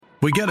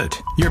We get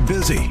it. You're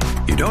busy.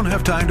 You don't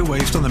have time to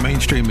waste on the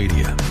mainstream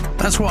media.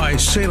 That's why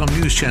Salem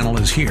News Channel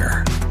is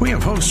here. We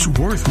have hosts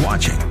worth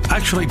watching,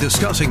 actually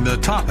discussing the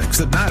topics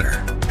that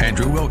matter.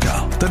 Andrew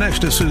Wilkow,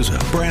 Dinesh D'Souza,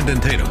 Brandon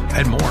Tatum,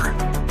 and more.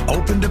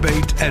 Open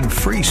debate and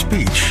free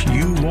speech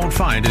you won't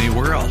find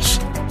anywhere else.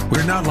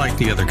 We're not like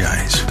the other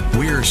guys.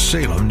 We're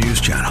Salem News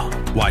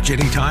Channel. Watch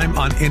anytime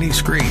on any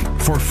screen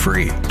for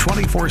free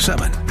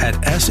 24/7 at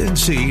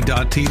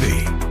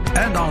snc.tv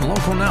and on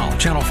Local Now,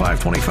 Channel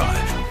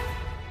 525.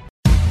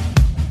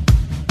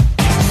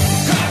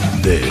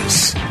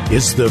 This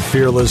is the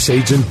Fearless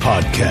Agent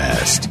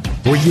Podcast,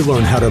 where you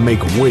learn how to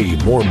make way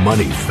more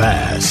money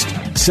fast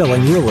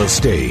selling real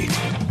estate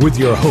with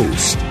your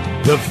host,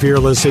 the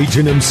Fearless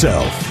Agent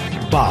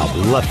himself, Bob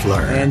Loeffler.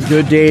 And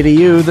good day to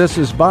you. This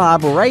is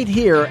Bob right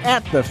here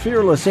at the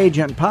Fearless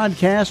Agent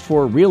Podcast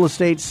for real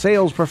estate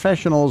sales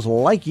professionals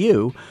like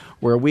you,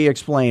 where we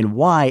explain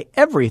why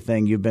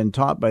everything you've been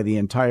taught by the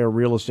entire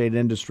real estate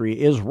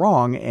industry is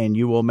wrong, and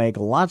you will make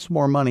lots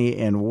more money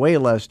in way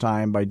less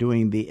time by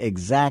doing the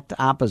exact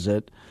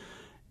opposite.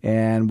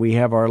 And we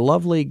have our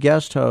lovely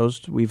guest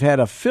host. We've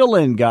had a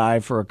fill-in guy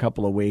for a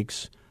couple of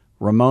weeks,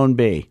 Ramon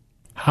B.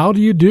 How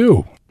do you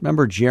do?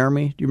 Remember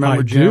Jeremy? Do you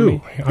remember I Jeremy?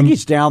 do. I think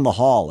he's down the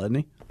hall, isn't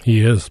he?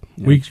 He is.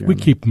 Yeah, we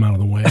keep him out of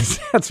the way.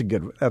 That's a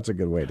good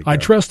way to go. I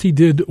trust he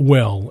did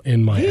well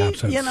in my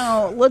absence. You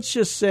know, let's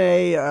just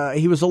say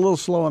he was a little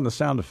slow on the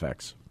sound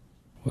effects.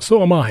 Well,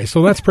 so am I.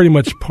 So that's pretty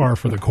much par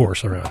for the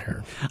course around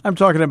here. I'm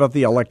talking about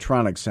the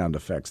electronic sound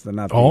effects,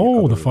 not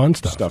the fun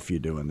stuff you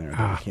do in there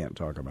that we can't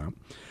talk about.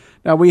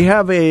 Now we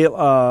have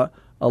a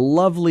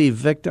lovely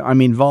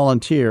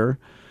volunteer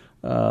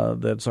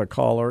that's a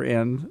caller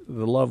in,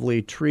 the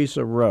lovely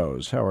Tresa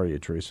Rose. How are you,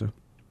 Tresa?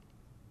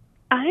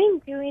 I'm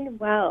doing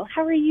well.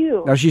 How are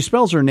you? Now, she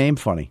spells her name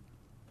funny.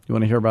 You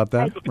want to hear about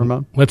that,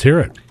 Ramon? Let's hear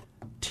it.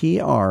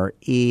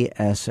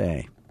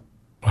 Tresa.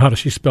 How does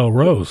she spell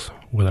Rose?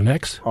 With an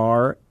X?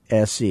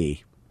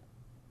 RSE.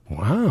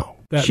 Wow.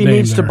 She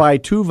needs to buy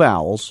 2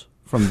 vowels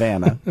from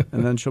Vanna,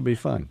 and then she'll be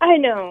fine. I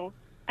know.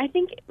 I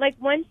think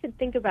one should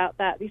think about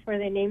that before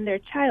they name their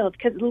child,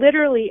 because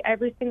literally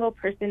every single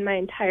person my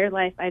entire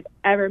life I've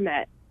ever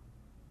met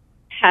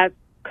has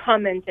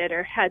commented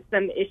or had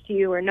some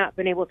issue or not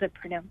been able to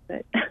pronounce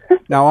it.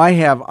 Now,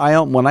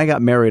 when I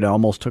got married, I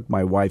almost took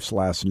my wife's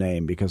last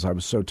name because I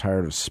was so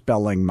tired of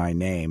spelling my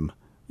name.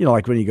 You know,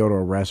 like when you go to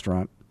a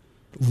restaurant.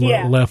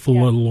 L-R-R.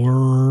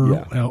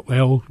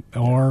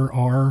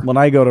 When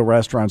I go to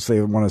restaurants,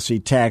 they want to see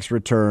tax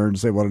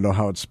returns. They want to know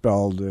how it's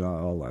spelled,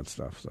 all that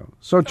stuff.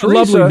 So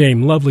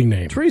Tresa, lovely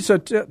name.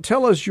 Tresa,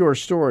 tell us your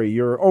story.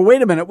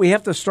 Wait a minute. We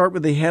have to start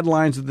with the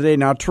headlines of the day.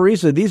 Now,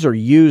 Tresa, these are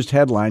used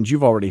headlines.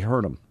 You've already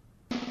heard them.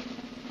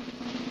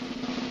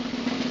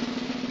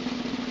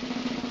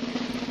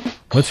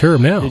 Let's hear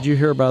them now. Did you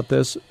hear about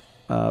this?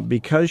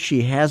 Because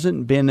she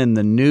hasn't been in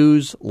the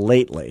news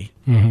lately,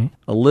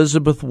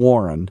 Elizabeth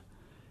Warren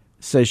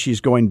says she's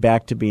going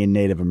back to being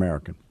Native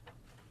American.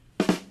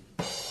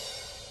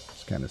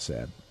 It's kind of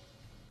sad.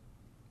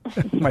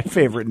 My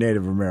favorite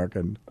Native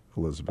American,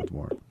 Elizabeth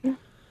Warren.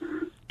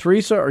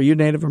 Tresa, are you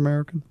Native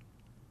American?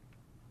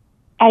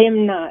 I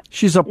am not.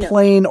 She's a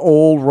plain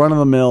old,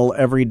 run-of-the-mill,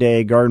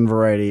 everyday, garden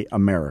variety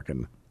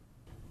American.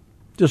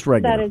 Just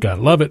regular.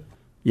 Gotta love it.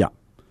 Yeah.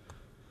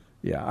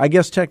 Yeah, I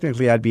guess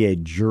technically I'd be a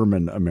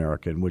German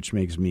American, which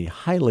makes me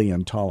highly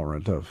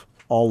intolerant of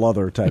all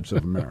other types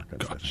of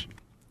Americans. Gosh.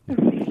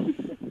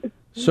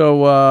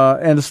 So,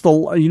 and it's the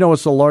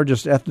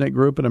largest ethnic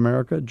group in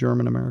America,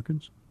 German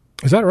Americans.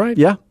 Is that right?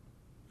 Yeah.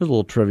 There's a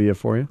little trivia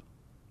for you.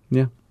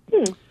 Yeah.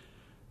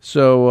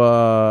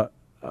 So,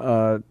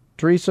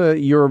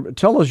 Tresa,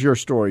 tell us your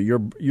story.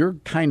 You're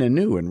kind of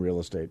new in real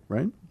estate,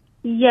 right?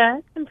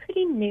 Yes, I'm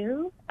pretty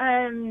new.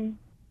 I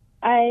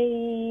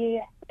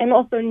am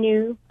also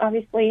new,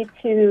 obviously,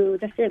 to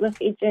the Fearless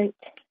Agent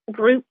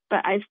group,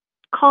 but I've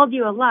called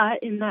you a lot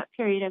in that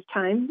period of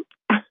time.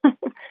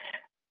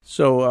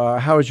 So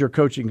how has your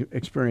coaching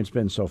experience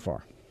been so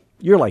far?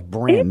 You're like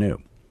brand new.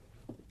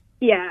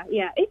 Yeah,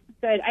 it's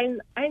good.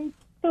 I'm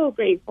so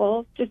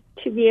grateful just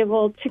to be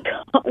able to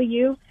call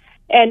you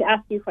and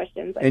ask you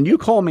questions. And you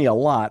call me a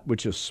lot,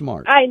 which is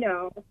smart. I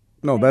know.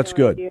 No, that's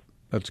good.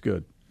 That's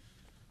good.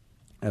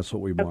 That's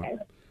what we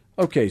want.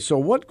 Okay, so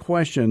what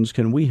questions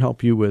can we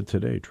help you with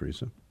today,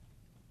 Tresa?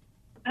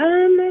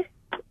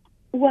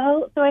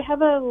 Well, so I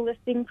have a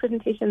listing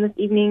presentation this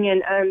evening,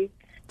 and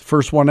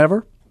first one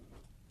ever?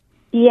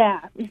 Yeah.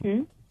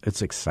 Mm-hmm.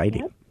 It's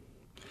exciting. Yep.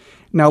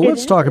 Now,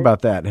 let's talk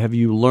about that. Have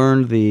you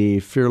learned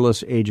the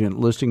Fearless Agent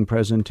listing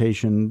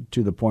presentation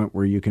to the point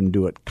where you can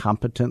do it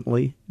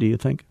competently, do you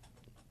think?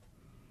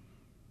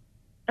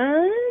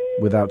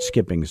 Without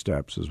skipping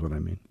steps is what I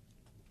mean.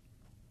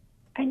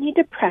 I need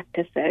to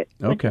practice it.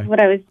 Okay. Which is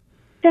what I was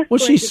just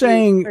what she's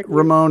saying,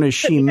 Ramon, is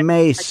she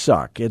may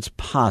suck. It's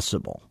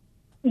possible.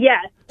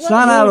 Yes. It's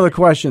not out of the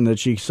question that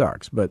she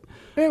sucks, but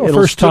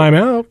first time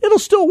out. It'll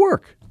still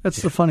work.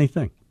 That's the funny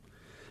thing.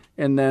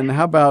 And then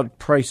how about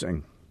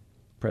pricing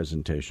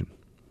presentation?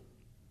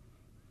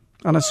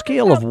 On a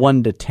scale of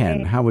 1 to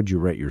 10, how would you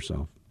rate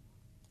yourself?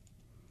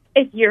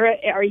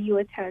 Are you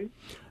a 10?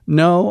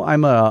 No,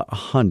 I'm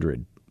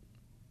 100.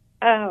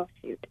 Oh,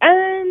 shoot.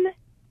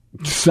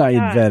 I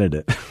invented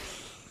it.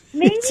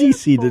 Maybe It's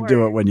easy to 4.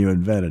 do it when you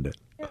invented it.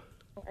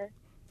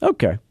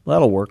 Okay,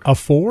 that'll work. A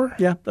 4?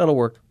 Yeah, that'll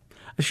work.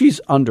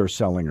 She's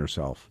underselling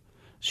herself.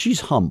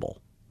 She's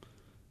humble.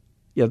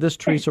 Yeah, this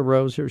Tresa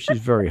Rose here, she's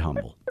very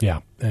humble. Yeah,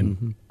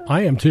 and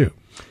I am too.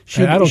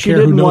 She, And I don't she care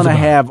who didn't knows want to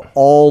about it. have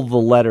all the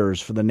letters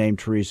for the name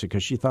Teresa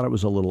because she thought it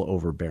was a little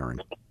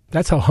overbearing.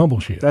 That's how humble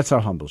she is. That's how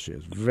humble she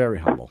is. Very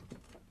humble.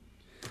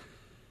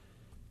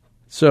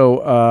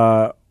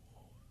 So,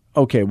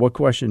 okay, what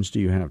questions do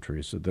you have,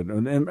 Teresa?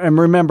 And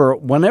remember,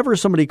 whenever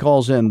somebody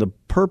calls in, the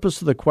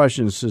purpose of the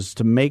questions is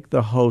to make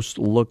the host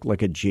look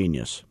like a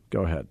genius.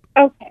 Go ahead.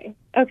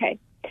 Okay.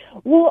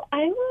 Well,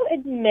 I will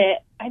admit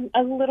I'm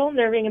a little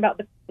nervous about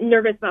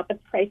the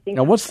pricing.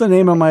 Now, what's the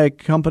name of my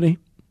company?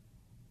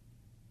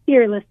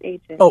 Fearless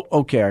Agent. Oh,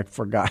 okay, I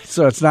forgot.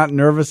 So it's not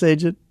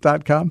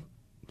nervousagent.com?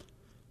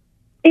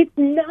 It's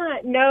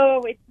not.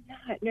 No, it's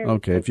not. Nervous.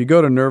 Okay, if you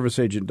go to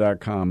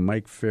nervousagent.com,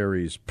 Mike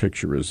Ferry's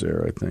picture is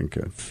there, I think.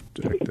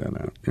 Check that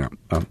out. Yeah,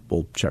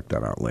 we'll check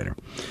that out later.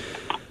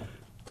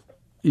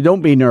 You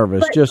don't be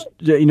nervous. Just,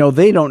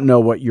 they don't know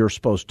what you're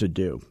supposed to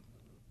do.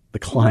 The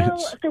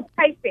clients. Well, so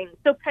pricing.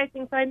 So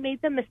I made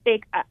the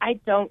mistake. I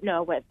don't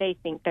know what they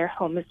think their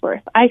home is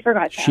worth. I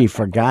forgot that. She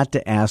forgot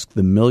to ask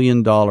the $1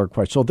 million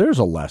question. So there's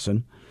a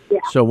lesson. Yeah.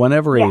 So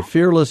whenever a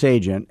fearless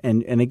agent,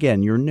 and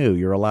again, you're new,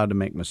 you're allowed to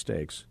make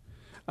mistakes.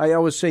 I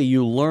always say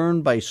you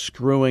learn by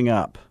screwing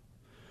up.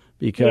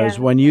 Because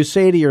when you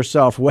say to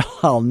yourself, well,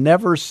 I'll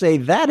never say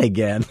that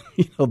again,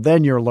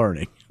 then you're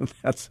learning.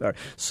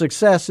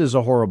 Success is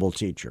a horrible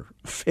teacher.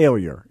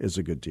 Failure is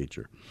a good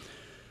teacher.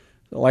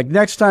 Like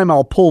next time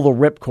I'll pull the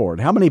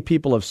ripcord. How many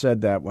people have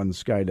said that when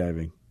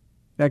skydiving?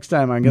 Next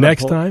time I'm going to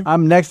Next time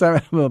I'm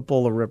going to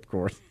pull the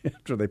ripcord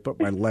after they put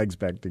my legs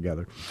back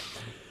together.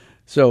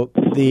 So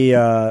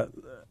the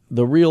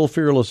real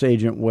fearless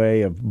agent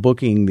way of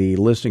booking the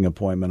listing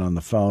appointment on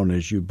the phone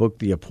is you book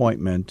the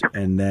appointment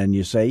and then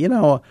you say,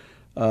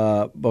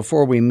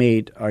 before we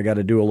meet, I got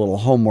to do a little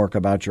homework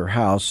about your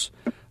house.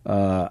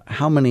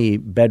 How many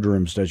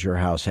bedrooms does your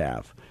house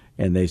have?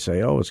 And they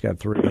say, oh, it's got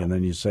 3. And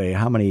then you say,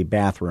 how many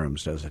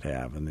bathrooms does it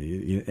have?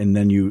 And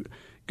then you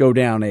go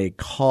down a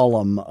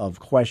column of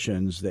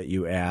questions that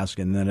you ask.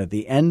 And then at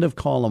the end of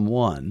column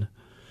 1,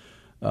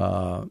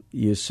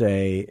 you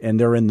say, and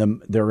they're in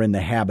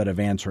the habit of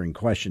answering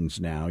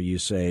questions now. You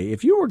say,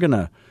 if you were going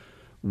to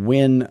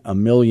win $1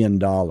 million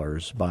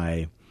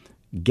by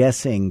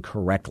guessing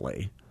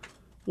correctly,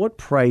 what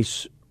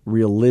price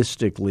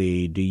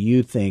realistically do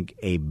you think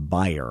a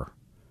buyer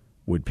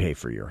would pay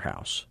for your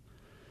house?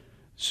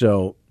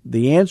 So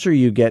the answer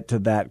you get to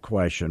that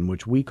question,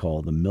 which we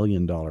call the $1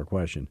 million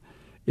question,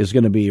 is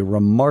going to be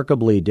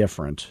remarkably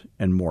different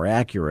and more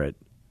accurate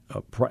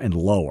and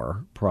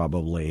lower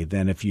probably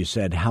than if you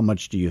said, how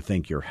much do you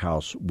think your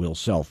house will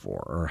sell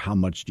for, or how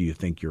much do you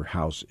think your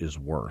house is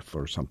worth,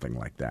 or something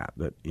like that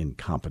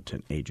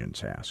incompetent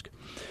agents ask.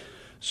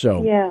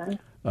 So,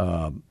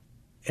 and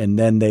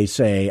then they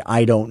say,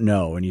 I don't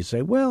know. And you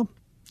say, well,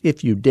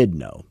 if you did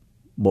know,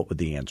 what would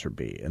the answer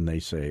be? And they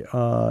say,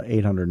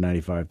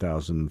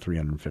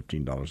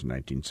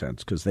 $895,315.19,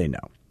 because they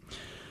know.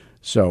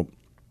 So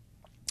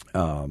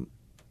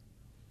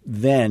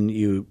then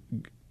you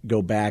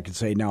go back and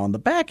say, now on the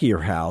back of your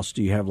house,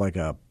 do you have like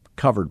a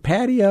covered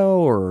patio,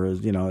 or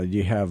do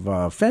you have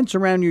a fence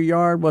around your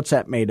yard? What's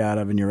that made out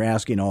of? And you're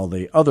asking all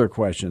the other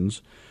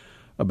questions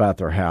about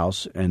their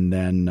house. And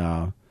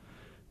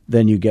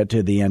then you get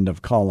to the end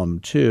of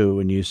column 2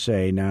 and you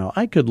say, now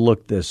I could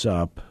look this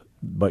up,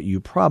 but you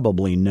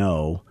probably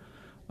know,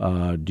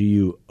 do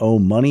you owe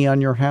money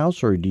on your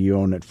house, or do you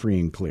own it free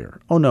and clear?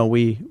 Oh, no,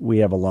 we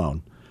have a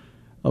loan.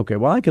 Okay,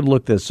 well, I could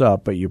look this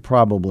up, but you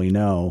probably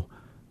know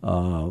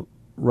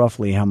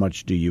roughly how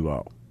much do you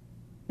owe.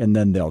 And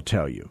then they'll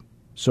tell you.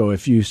 So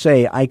if you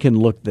say, I can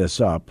look this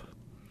up,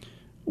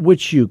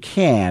 which you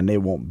can,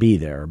 it won't be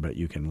there, but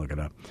you can look it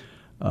up,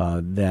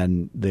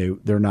 then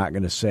they're not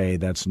going to say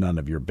that's none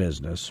of your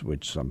business,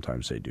 which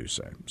sometimes they do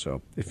say.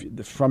 So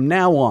from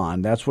now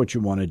on, that's what you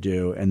want to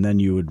do, and then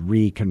you would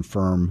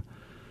reconfirm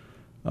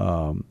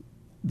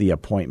the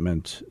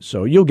appointment.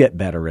 So you'll get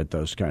better at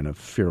those kind of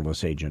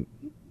fearless agent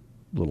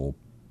little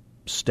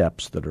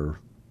steps that are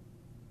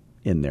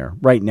in there.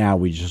 Right now,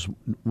 we just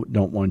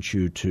don't want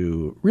you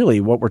to –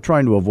 really what we're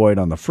trying to avoid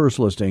on the first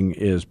listing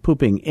is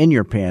pooping in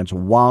your pants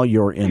while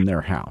you're in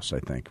their house, I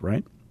think,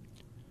 right?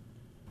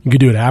 You could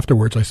do it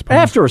afterwards, I suppose.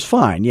 After is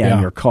fine, yeah,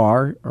 in your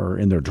car or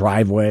in their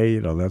driveway,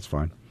 that's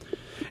fine.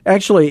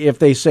 Actually, if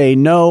they say,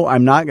 no,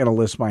 I'm not going to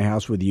list my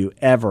house with you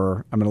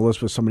ever, I'm going to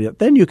list with somebody else,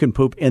 then you can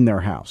poop in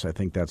their house. I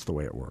think that's the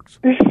way it works.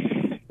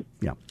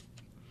 Yeah.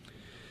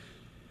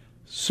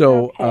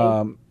 So,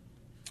 okay.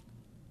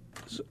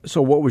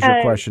 So what was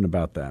your question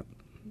about that?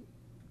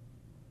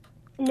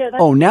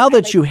 No, now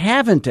that you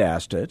haven't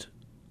asked it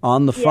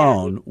on the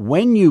phone,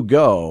 when you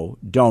go,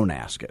 don't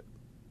ask it.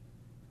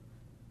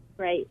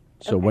 Right.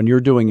 So when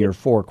you're doing your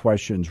 4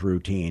 questions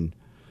routine,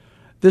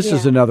 This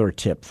is another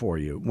tip for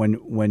you.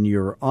 When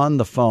you're on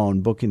the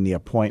phone booking the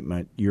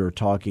appointment, you're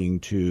talking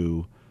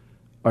to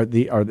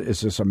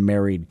is this a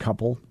married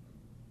couple?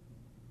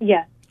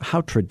 Yes.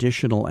 How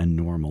traditional and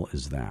normal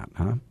is that,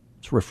 huh?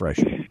 It's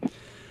refreshing.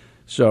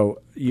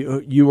 So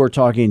you were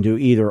talking to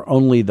either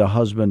only the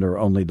husband or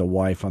only the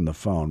wife on the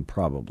phone,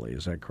 probably.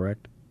 Is that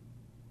correct?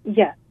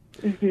 Yes.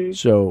 Mm-hmm.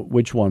 So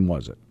which one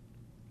was it?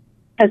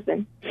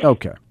 Husband.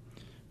 Okay.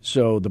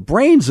 So the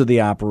brains of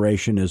the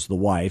operation is the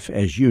wife,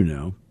 as you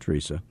know,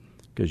 Tresa,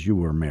 because you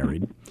were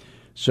married.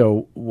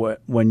 So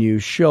when you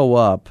show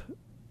up,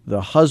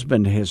 the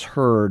husband has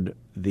heard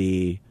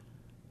the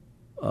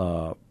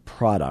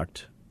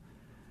product.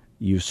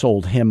 You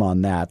sold him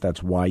on that.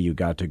 That's why you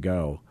got to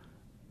go.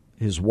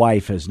 His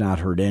wife has not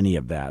heard any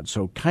of that.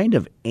 So kind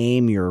of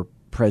aim your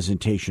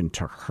presentation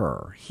to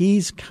her.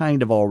 He's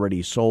kind of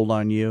already sold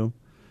on you.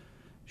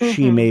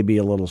 She may be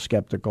a little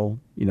skeptical.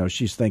 You know,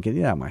 she's thinking,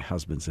 yeah, my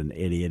husband's an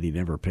idiot. He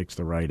never picks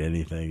the right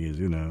anything. He's,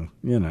 you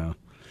know.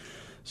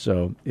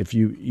 So if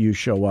you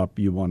show up,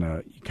 you want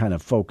to kind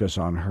of focus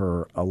on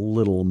her a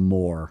little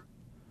more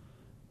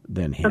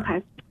than him.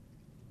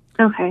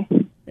 Okay.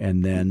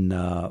 And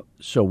then,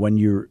 so when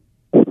you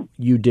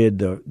did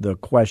the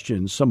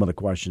questions, some of the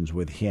questions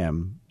with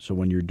him. So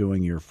when you're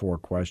doing your 4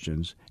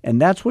 questions, and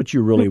that's what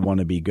you really want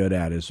to be good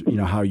at is,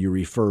 how you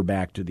refer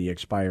back to the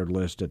expired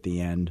list at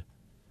the end.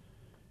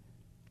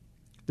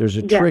 There's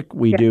a trick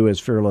we do as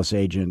Fearless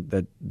Agent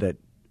that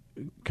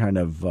kind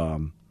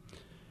of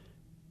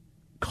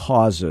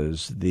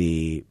causes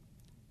the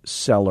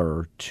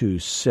seller to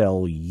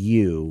sell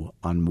you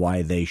on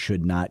why they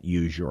should not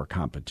use your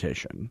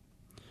competition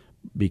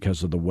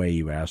because of the way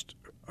you asked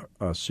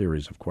a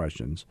series of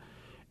questions.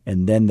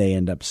 And then they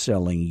end up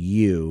selling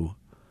you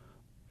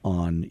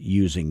on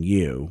using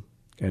you.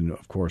 And,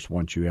 of course,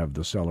 once you have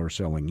the seller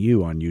selling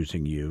you on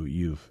using you,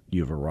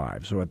 you've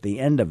arrived. So at the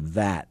end of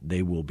that,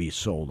 they will be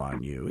sold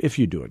on you if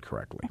you do it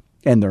correctly.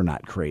 And they're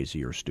not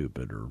crazy or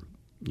stupid or,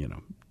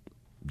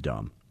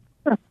 dumb.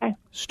 Okay.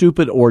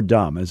 Stupid or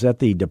dumb. Is that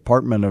the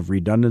Department of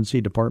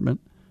Redundancy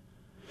department?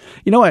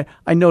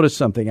 I noticed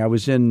something. I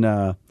was in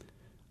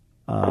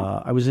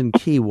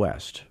Key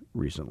West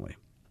recently.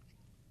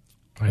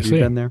 I see.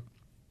 You been there?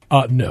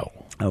 No.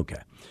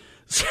 Okay.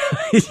 So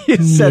you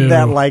said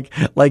that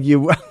like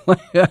you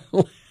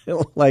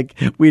like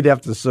we'd have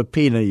to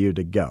subpoena you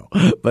to go,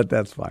 but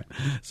that's fine.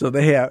 So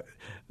they have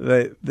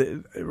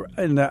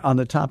on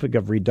the topic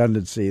of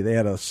redundancy, they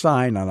had a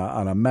sign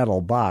on a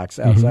metal box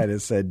outside. It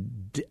said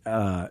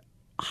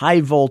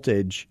high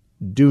voltage,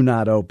 do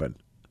not open.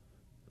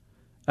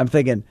 I'm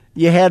thinking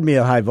you had me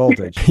at high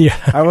voltage. Yeah,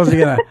 I wasn't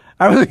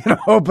gonna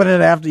open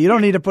it after. You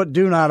don't need to put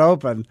do not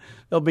open.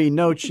 There'll be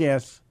no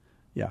chance.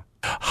 Yeah.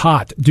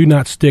 Hot. Do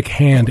not stick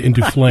hand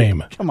into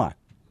flame. Come on.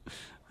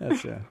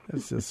 That's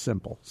just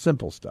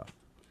simple stuff.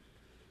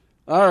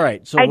 All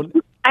right. So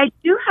I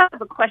do have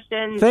a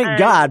question. Thank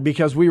God,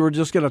 because we were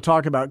just going to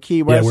talk about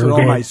Key West and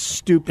all my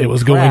stupid. It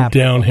was crap.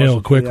 going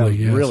downhill quickly.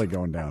 Yes. Really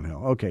going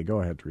downhill. Okay, go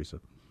ahead, Tresa.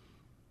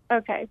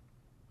 Okay.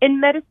 In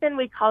medicine,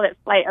 we call it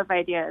flight of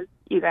ideas.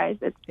 You guys,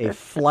 it's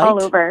flight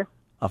all over.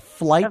 A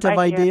flight of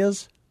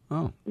ideas.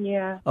 Oh,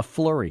 yeah. A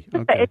flurry.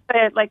 Okay.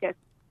 It's like a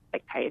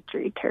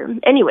psychiatry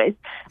term. Anyways,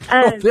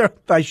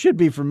 I should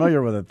be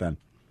familiar with it then.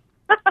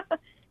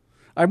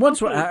 I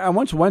once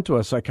went to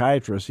a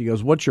psychiatrist. He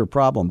goes, "What's your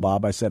problem,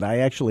 Bob?" I said, "I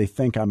actually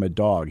think I'm a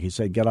dog." He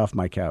said, "Get off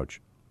my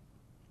couch."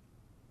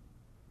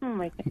 Oh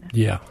my goodness.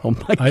 Yeah. Oh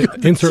my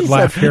goodness. Insert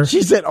laugh here.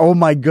 She said, "Oh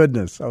my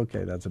goodness."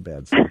 Okay, that's a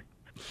bad sign.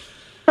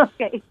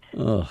 Okay.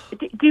 Ugh.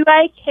 Do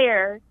I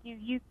care? Do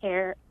you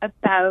care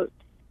about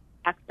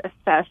tax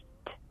assessed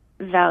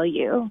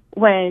value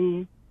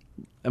when?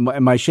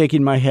 Am I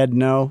shaking my head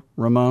no,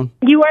 Ramon?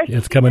 You are.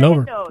 It's coming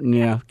over. No.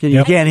 Yeah.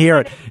 You can't hear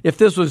it. If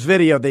this was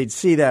video, they'd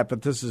see that,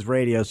 but this is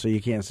radio, so you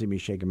can't see me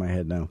shaking my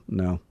head no.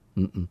 No.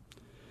 Mm-mm.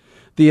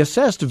 The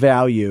assessed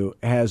value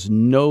has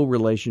no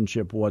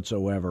relationship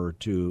whatsoever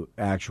to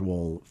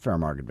actual fair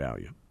market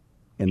value.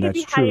 And could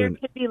that's be higher, true.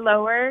 could be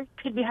lower.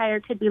 Could be higher,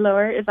 could be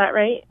lower. Is that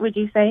right? Would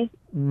you say?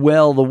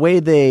 Well, the way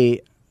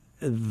they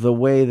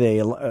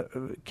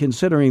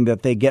considering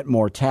that they get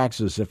more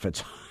taxes if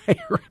it's higher,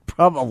 it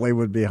probably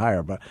would be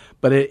higher.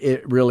 But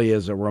it really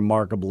is a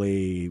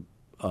remarkably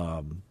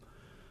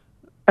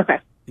okay.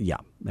 Yeah,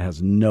 it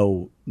has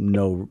no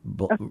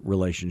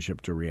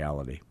relationship to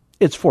reality.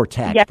 It's for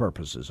tax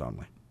purposes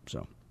only.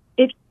 So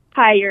it's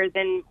higher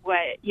than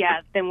what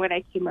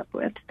I came up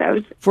with.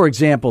 So, for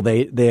example,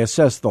 they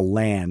assess the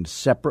land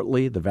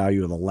separately, the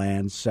value of the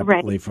land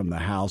separately from the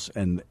house,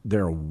 and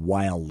they're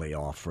wildly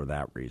off for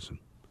that reason.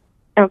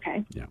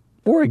 Okay. Yeah.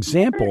 For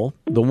example,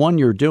 the one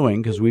you're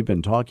doing, because we've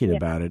been talking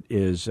about it,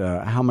 is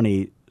how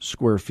many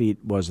square feet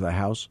was the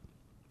house?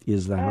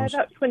 Is the house?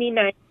 About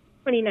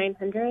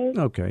 2,900.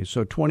 Okay,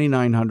 so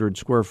 2,900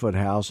 square foot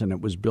house, and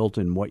it was built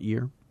in what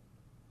year?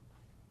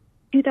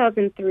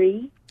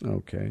 2003.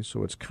 Okay,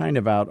 so it's kind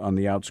of out on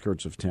the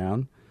outskirts of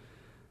town.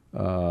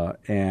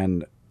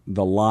 And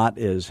the lot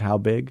is how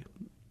big?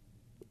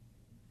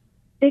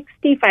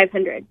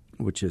 6,500.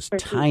 Which is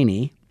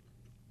tiny.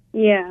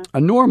 Yeah. A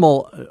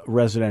normal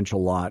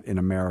residential lot in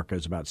America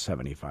is about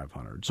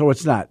 7,500. So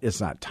it's not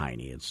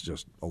tiny. It's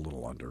just a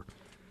little under.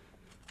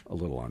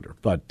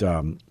 But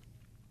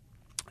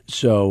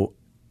so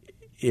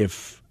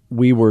if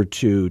we were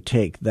to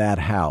take that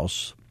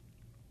house,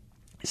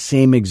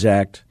 same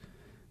exact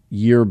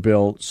year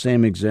built,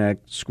 same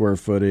exact square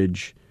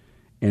footage,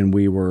 and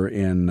we were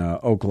in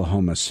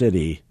Oklahoma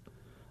City,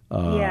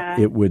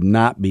 it would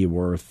not be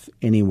worth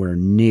anywhere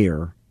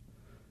near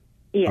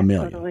 $1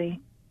 million.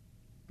 Totally.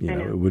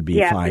 It would be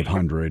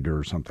 500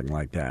 or something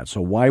like that.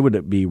 So why would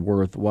it be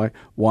worth?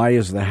 Why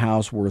is the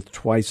house worth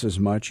twice as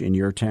much in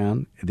your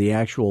town? The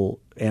actual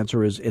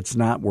answer is it's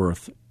not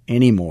worth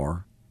any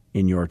more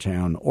in your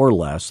town or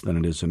less than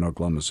it is in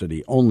Oklahoma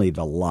City. Only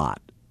the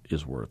lot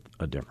is worth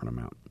a different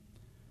amount.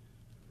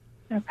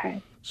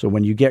 Okay. So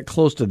when you get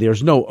close to,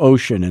 there's no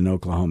ocean in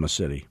Oklahoma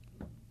City.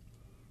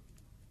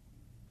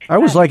 I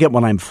always like it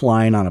when I'm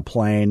flying on a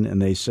plane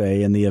and they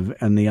say, in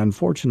the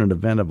unfortunate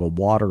event of a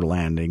water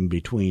landing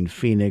between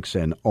Phoenix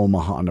and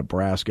Omaha,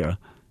 Nebraska,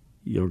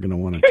 you're going to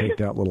want to take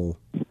that little,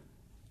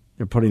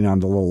 you're putting on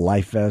the little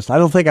life vest. I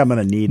don't think I'm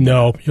going to need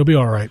No, you'll be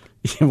all right.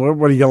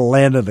 What are you going to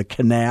land in the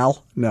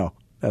canal? No,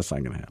 that's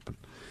not going to happen.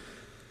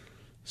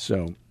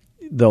 So,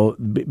 though,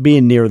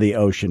 being near the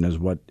ocean is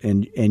what,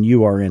 and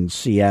you are in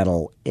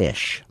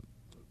Seattle-ish,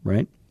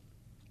 right?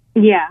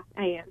 Yeah,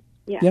 I am.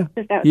 Yeah.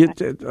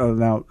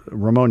 Now,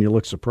 Ramon, you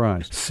look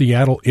surprised.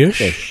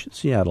 Seattle-ish?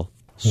 Seattle.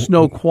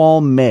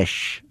 Snoqualmie,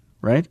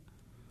 right?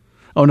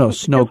 Oh, no,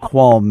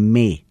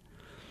 Snoqualmie.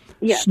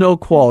 Yeah.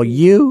 Snoqual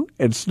you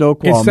and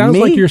Snoqualmie. It sounds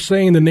like you're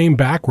saying the name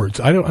backwards.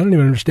 I don't even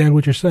understand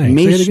what you're saying.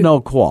 Me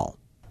Snoqual.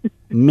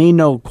 Me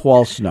no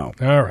qual snow.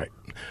 All right.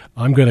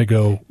 I'm going to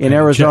go. In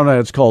Arizona,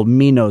 it's called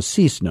me no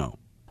see snow.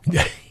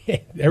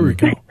 There we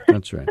go.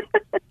 That's right.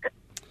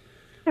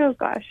 Oh,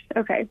 gosh.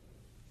 Okay.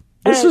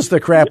 This is the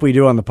crap we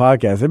do on the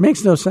podcast. It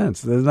makes no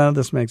sense. None of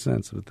this makes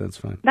sense, but that's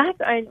fine.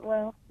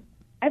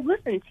 I've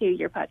listened to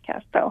your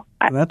podcast, though.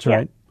 That's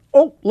right.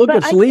 Oh, look,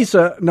 it's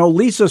Lisa. No,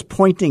 Lisa's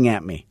pointing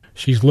at me.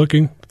 She's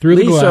looking through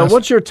the glass. Lisa,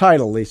 what's your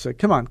title, Lisa?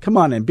 Come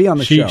on and be on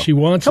the show. She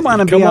wants. Come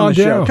on and be on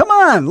the show. Come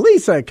on,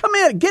 Lisa. Come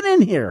in. Get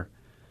in here.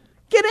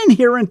 Get in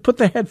here and put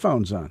the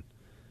headphones on.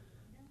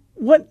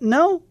 What?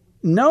 No.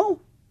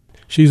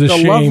 She's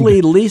ashamed. The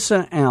lovely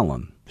Lisa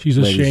Allen. She's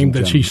ashamed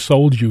that she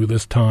sold you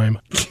this time.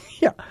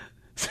 Yeah.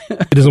 She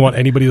doesn't want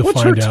anybody to find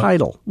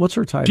out. What's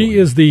her title? She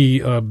is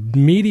the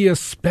media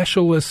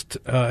specialist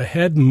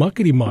head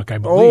muckety muck, I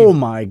believe. Oh,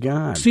 my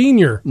God.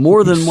 Senior.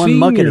 More than one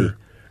muckety.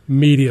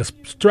 Media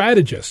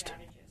strategist.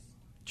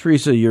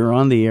 Tresa, you're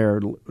on the air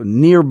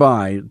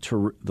nearby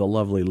to the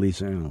lovely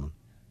Lisa Allen.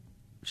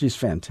 She's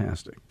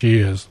fantastic. She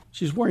is.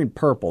 She's wearing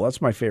purple.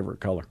 That's my favorite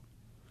color.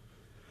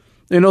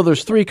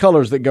 There's 3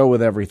 colors that go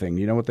with everything.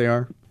 You know what they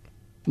are?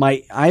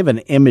 I have an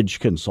image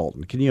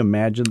consultant. Can you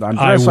imagine? I'm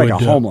dressed like a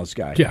homeless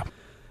guy. Yeah.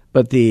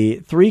 But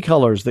the 3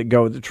 colors that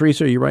go...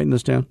 Teresa, are you writing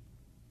this down?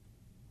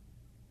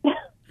 You're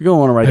going to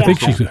want to write this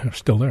down. I think she's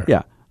still there.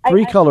 Yeah.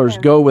 3 colors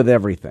go with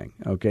everything.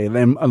 Okay.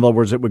 Then, in other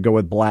words, it would go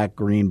with black,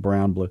 green,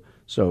 brown, blue.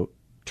 So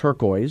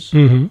turquoise,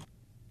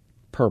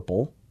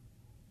 purple,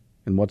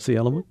 and what's the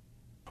other one?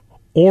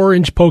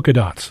 Orange polka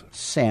dots.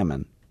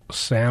 Salmon.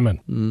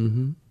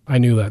 Mm-hmm. I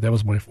knew that. That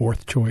was my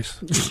 4th choice.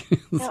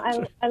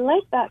 I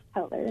like that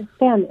color,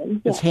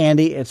 salmon. Yeah.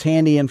 It's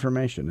handy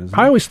information, isn't it?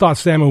 I always thought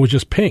salmon was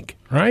just pink,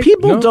 right?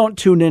 People don't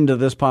tune into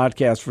this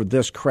podcast for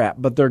this crap,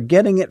 but they're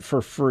getting it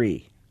for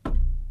free.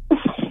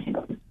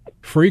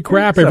 Free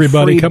crap,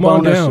 everybody. Come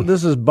on down.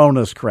 This is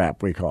bonus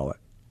crap, we call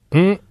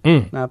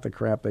it. Not the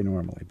crap they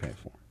normally pay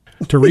for.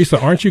 Teresa,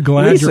 aren't you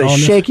glad you're on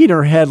this? Shaking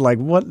her head like,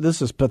 what?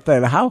 This is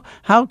pathetic.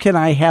 How can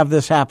I have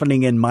this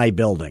happening in my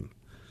building?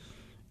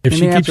 If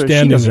she keeps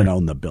standing she doesn't there.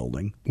 own the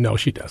building. No,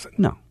 she doesn't.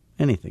 No,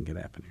 anything could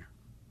happen here.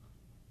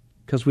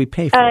 Because we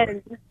pay for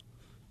it.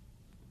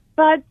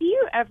 Bob, do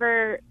you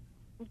ever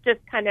just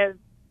kind of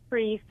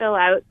pre-fill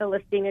out the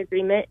listing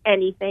agreement,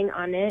 anything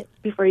on it,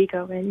 before you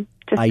go in?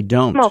 I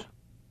don't.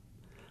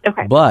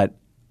 Okay. But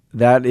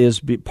that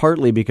is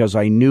partly because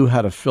I knew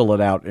how to fill it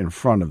out in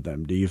front of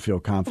them. Do you feel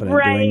confident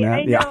doing that?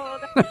 I know.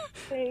 That's the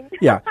thing.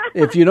 Yeah.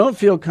 If you don't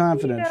feel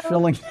confident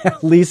filling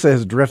that, Lisa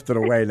has drifted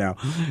away now.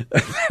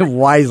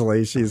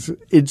 Wisely, she's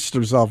inched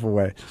herself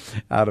away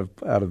out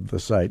of the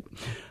site.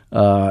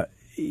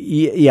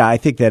 Yeah, I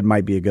think that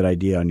might be a good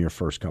idea on your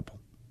first couple.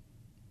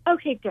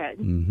 Okay, good.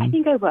 Mm-hmm. I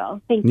think I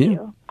will. Thank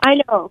you. I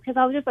know, because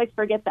I'll just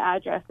forget the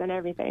address and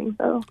everything.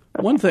 So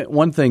okay.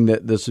 One thing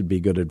that this would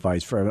be good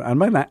advice for. I'm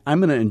going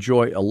to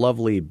enjoy a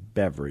lovely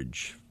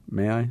beverage.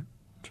 May I,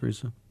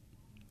 Teresa?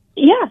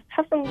 Yeah,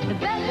 have some.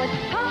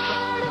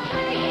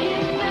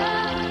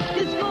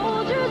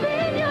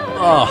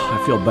 Oh,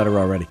 I feel better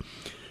already.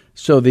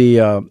 So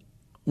the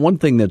one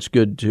thing that's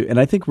good to, and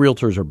I think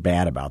realtors are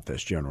bad about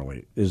this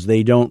generally, is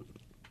they don't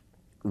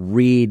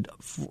read.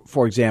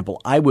 For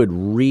example, I would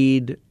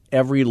read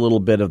every little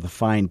bit of the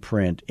fine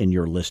print in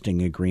your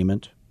listing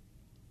agreement.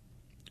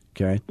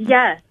 Okay?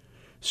 Yes.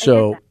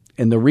 So,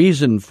 and the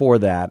reason for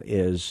that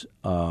is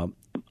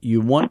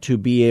you want to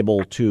be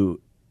able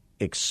to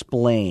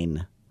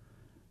explain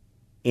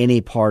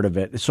any part of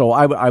it. So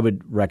I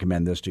would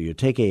recommend this to you.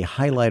 Take a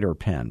highlighter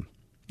pen.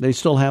 They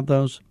still have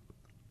those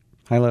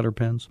highlighter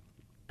pens?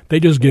 They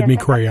just give me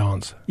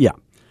crayons. Yeah.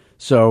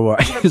 So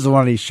it's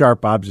one of these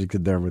sharp objects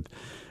in there with,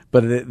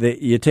 but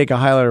you take a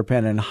highlighter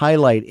pen and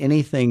highlight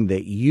anything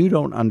that you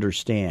don't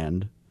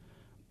understand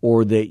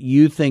or that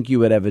you think you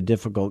would have a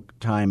difficult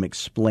time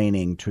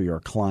explaining to your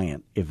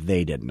client if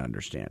they didn't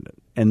understand it,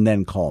 and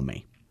then call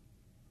me.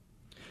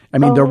 I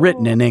mean, they're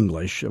written in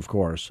English, of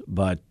course,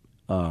 but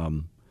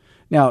now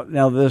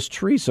this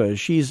Tresa,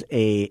 she's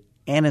a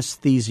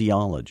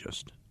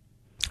anesthesiologist.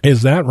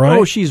 Is that right?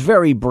 Oh, she's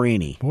very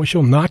brainy. Boy,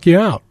 she'll knock you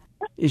out.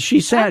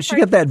 She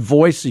got that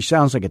voice. She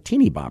sounds like a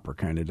teeny bopper,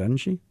 kind of, doesn't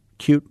she?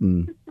 Cute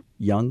and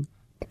young.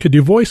 Could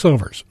do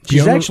voiceovers.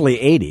 She's actually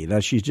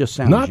 80. She just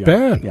sounds not young.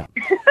 bad. Yeah.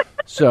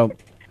 So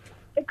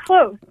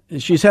close.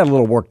 She's had a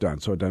little work done,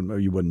 so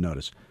you wouldn't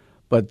notice.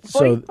 But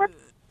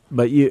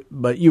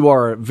you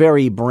are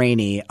very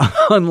brainy,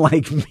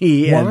 unlike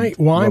me.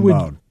 Why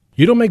would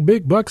you don't make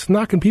big bucks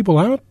knocking people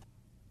out?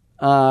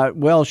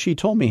 Well, she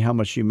told me how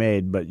much she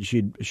made, but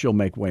she'll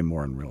make way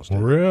more in real estate.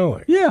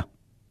 Really? Yeah.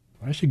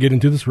 I should get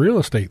into this real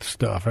estate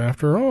stuff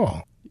after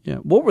all. Yeah.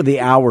 What were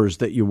the hours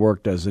that you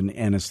worked as an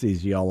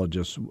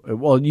anesthesiologist?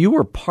 Well, you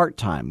were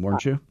part-time,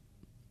 weren't you?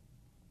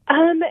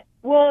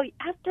 Well,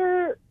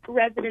 after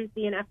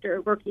residency and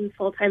after working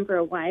full-time for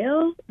a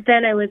while,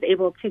 then I was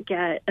able to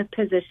get a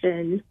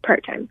position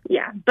part-time.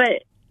 Yeah.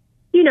 But,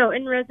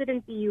 in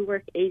residency, you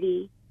work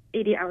 80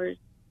 hours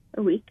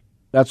a week.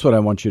 That's what I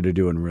want you to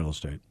do in real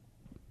estate.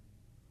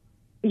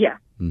 Yeah.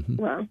 Mm-hmm.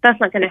 Well, that's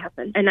not going to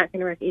happen. I'm not going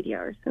to work 80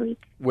 hours a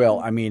week.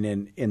 Well, I mean,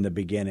 in the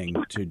beginning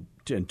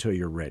until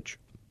you're rich.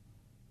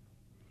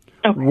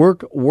 Okay.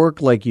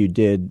 Work like you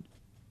did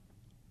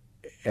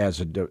as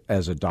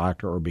a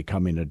doctor or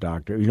becoming a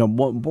doctor.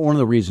 One of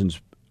the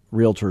reasons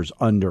realtors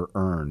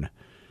under-earn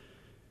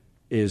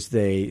is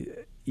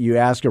you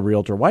ask a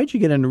realtor, why'd you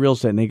get into real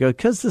estate? And they go,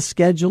 because the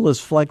schedule is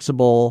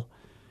flexible.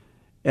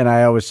 And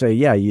I always say,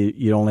 yeah,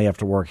 you only have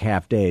to work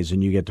half days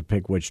and you get to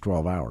pick which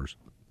 12 hours.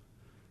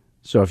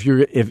 So if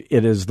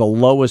it is the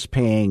lowest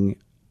paying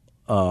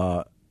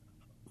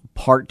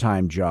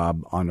part-time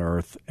job on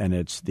earth and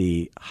it's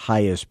the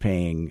highest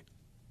paying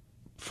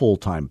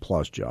full-time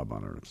plus job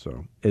on earth.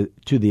 So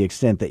to the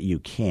extent that you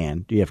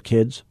can. Do you have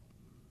kids?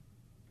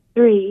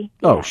 3.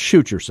 Oh, yeah.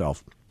 Shoot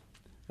yourself.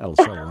 That'll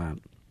settle that.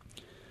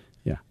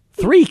 Yeah.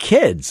 3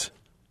 kids.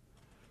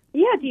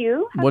 Yeah, do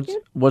you have kids?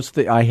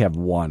 I have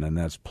 1, and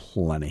that's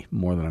plenty,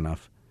 more than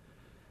enough.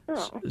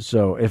 Oh.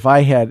 So if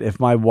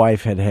my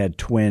wife had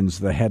twins,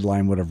 the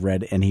headline would have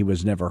read, and he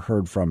was never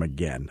heard from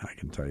again. I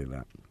can tell you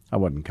that. I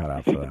wasn't cut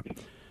out for that.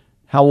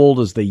 How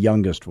old is the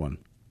youngest one?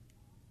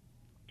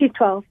 She's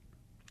 12.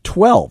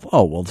 12.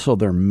 Oh, well, so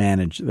they're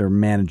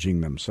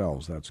managing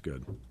themselves. That's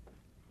good.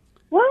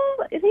 Well,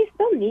 they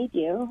still need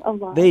you a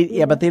lot.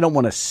 But they don't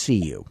want to see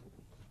you.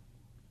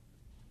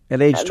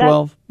 At age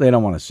 12, they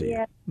don't want to see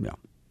you. No.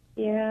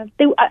 Yeah.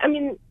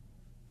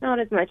 Not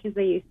as much as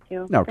they used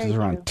to. No, because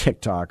they're on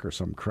TikTok or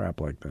some crap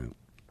like that.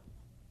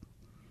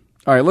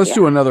 All right, let's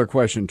do another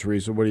question,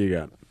 Tresa. What do you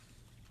got?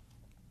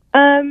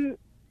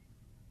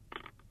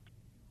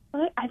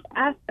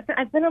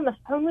 I've been on the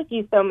phone with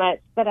you so much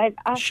that I've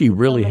asked. She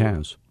really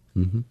has.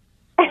 Mm-hmm.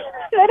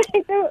 That I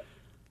don't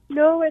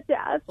know what to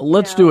ask.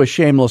 Let's do a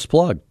shameless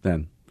plug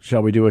then.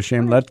 Shall we do a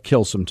shameless? That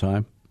kills some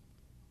time.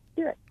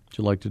 Sure. Would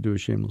you like to do a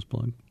shameless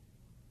plug?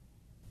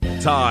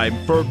 Time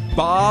for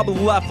Bob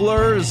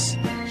Loeffler's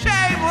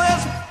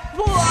Shameless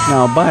Plug!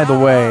 Now, by the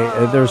way,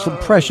 there's a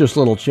precious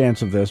little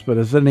chance of this, but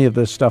if any of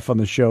this stuff on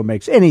the show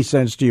makes any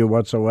sense to you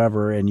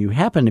whatsoever, and you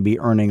happen to be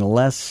earning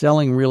less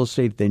selling real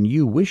estate than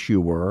you wish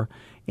you were,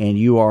 and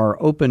you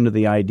are open to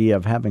the idea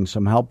of having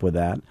some help with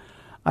that,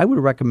 I would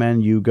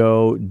recommend you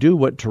go do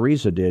what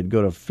Tresa did.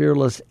 Go to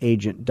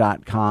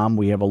fearlessagent.com.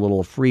 We have a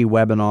little free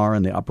webinar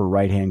in the upper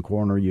right-hand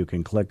corner. You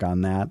can click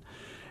on that.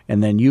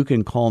 And then you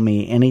can call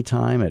me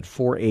anytime at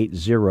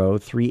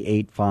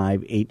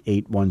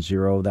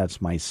 480-385-8810.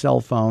 That's my cell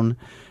phone.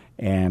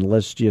 And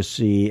let's just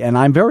see. And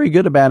I'm very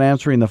good about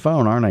answering the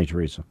phone, aren't I,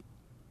 Tresa?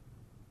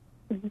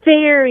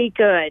 Very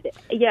good.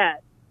 Yes.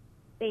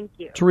 Thank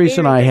you.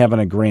 Teresa and I have an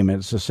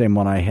agreement. It's the same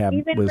one I have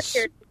even with... when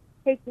you're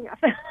taking off.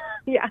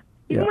 Yeah.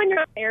 Even when you're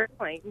on an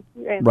airplane.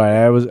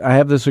 Right. I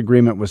have this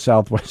agreement with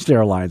Southwest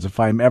Airlines. If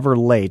I'm ever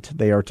late,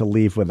 they are to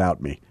leave without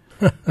me.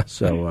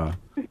 So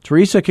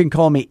Tresa can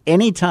call me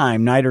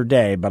anytime, night or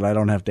day, but I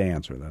don't have to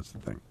answer. That's the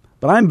thing.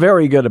 But I'm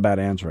very good about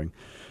answering.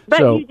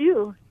 But you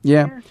do.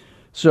 Yeah.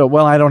 So,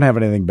 I don't have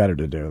anything better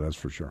to do, that's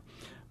for sure.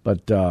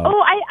 But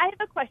I have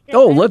a question.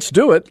 Oh, let's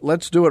do it.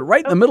 Let's do it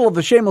right in the middle of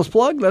the shameless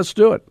plug. Let's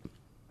do it.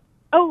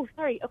 Oh,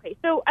 sorry. Okay.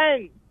 So,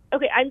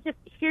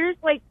 here's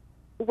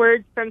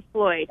words from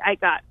Floyd. I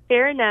got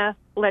fair enough,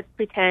 let's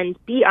pretend,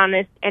 be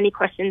honest, any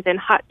questions, and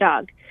hot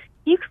dog.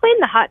 Can you explain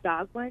the hot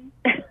dog one?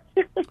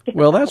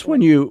 Well, that's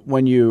when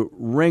you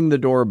ring the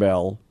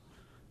doorbell,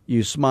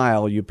 you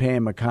smile, you pay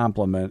them a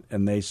compliment,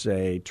 and they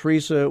say,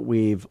 Tresa,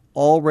 we've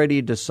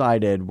already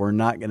decided we're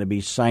not going to be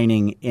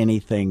signing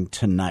anything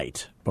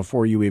tonight.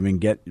 Before you even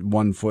get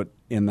 1 foot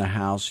in the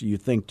house, you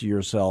think to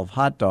yourself,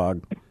 hot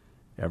dog,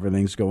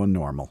 everything's going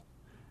normal.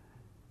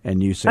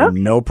 And you say,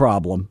 no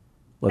problem.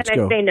 Let's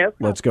go. Say no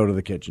problem. Let's go to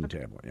the kitchen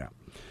table. Yeah.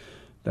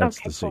 That's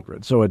the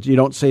secret. So you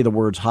don't say the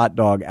words hot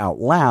dog out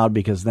loud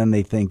because then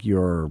they think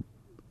you're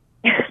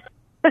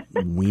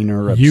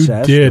wiener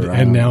obsessed. You did,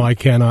 and now I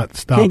cannot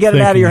stop Can't get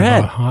it out of your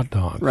head. Hot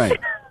dogs. Right.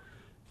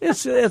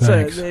 It's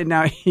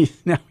now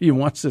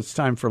once it's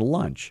time for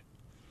lunch.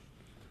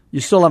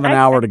 You still have an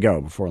hour to go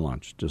before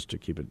lunch, just to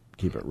keep it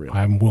real.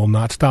 I will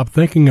not stop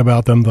thinking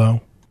about them, though.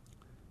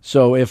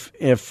 So if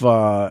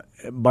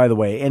by the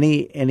way,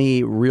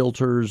 any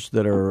realtors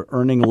that are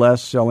earning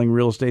less selling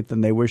real estate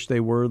than they wish they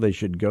were, they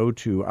should go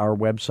to our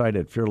website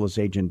at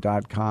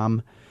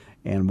fearlessagent.com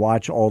and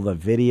watch all the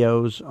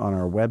videos on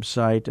our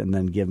website and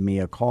then give me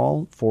a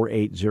call,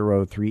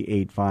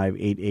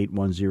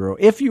 480-385-8810.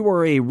 If you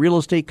are a real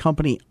estate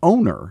company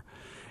owner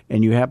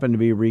and you happen to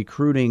be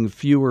recruiting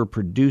fewer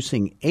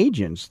producing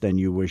agents than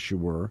you wish you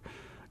were,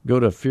 go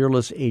to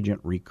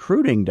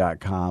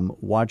fearlessagentrecruiting.com,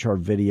 watch our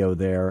video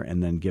there,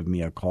 and then give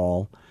me a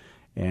call.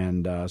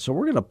 And so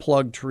we're going to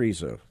plug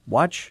Tresa.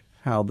 Watch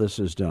how this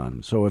is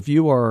done. So if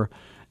you are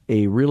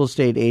a real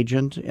estate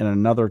agent in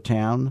another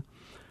town,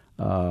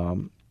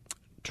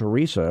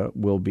 Tresa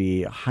will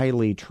be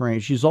highly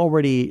trained. She's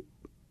already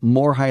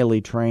more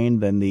highly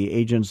trained than the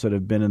agents that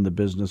have been in the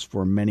business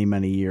for many,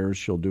 many years.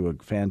 She'll do a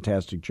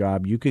fantastic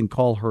job. You can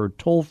call her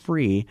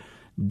toll-free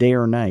day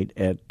or night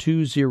at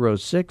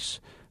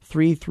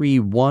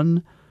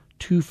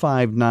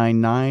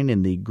 206-331-2599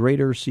 in the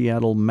greater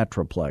Seattle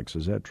Metroplex.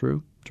 Is that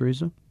true,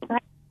 Tresa?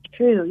 That's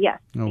true, yes.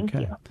 Okay.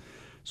 Thank you.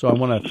 So I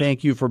want to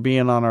thank you for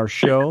being on our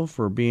show,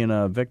 for being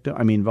a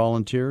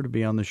volunteer to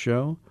be on the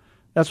show.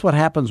 That's what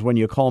happens when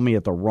you call me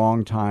at the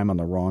wrong time on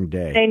the wrong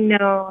day. I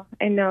know.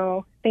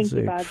 Thank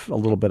you, Bob. A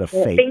little bit of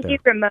fate Thank there. you,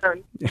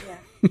 Ramon. Yeah.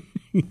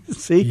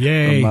 See?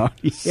 Yay. Ramon.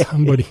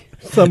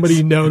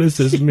 Somebody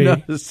notices me.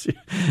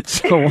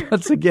 So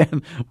once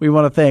again, we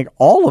want to thank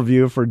all of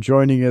you for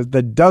joining us,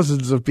 the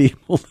dozens of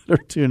people that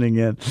are tuning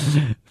in,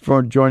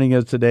 for joining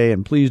us today.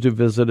 And please do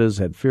visit us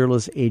at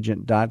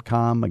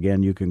fearlessagent.com.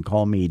 Again, you can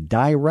call me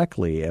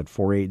directly at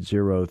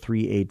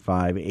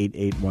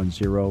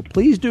 480-385-8810.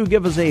 Please do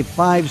give us a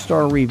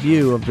 5-star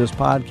review of this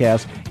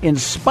podcast in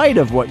spite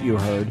of what you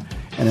heard.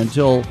 And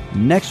until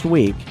next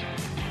week,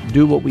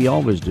 do what we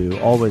always do.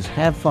 Always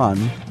have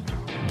fun.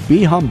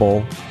 Be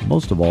humble.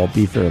 Most of all,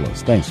 be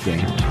fearless. Thanks,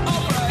 gang.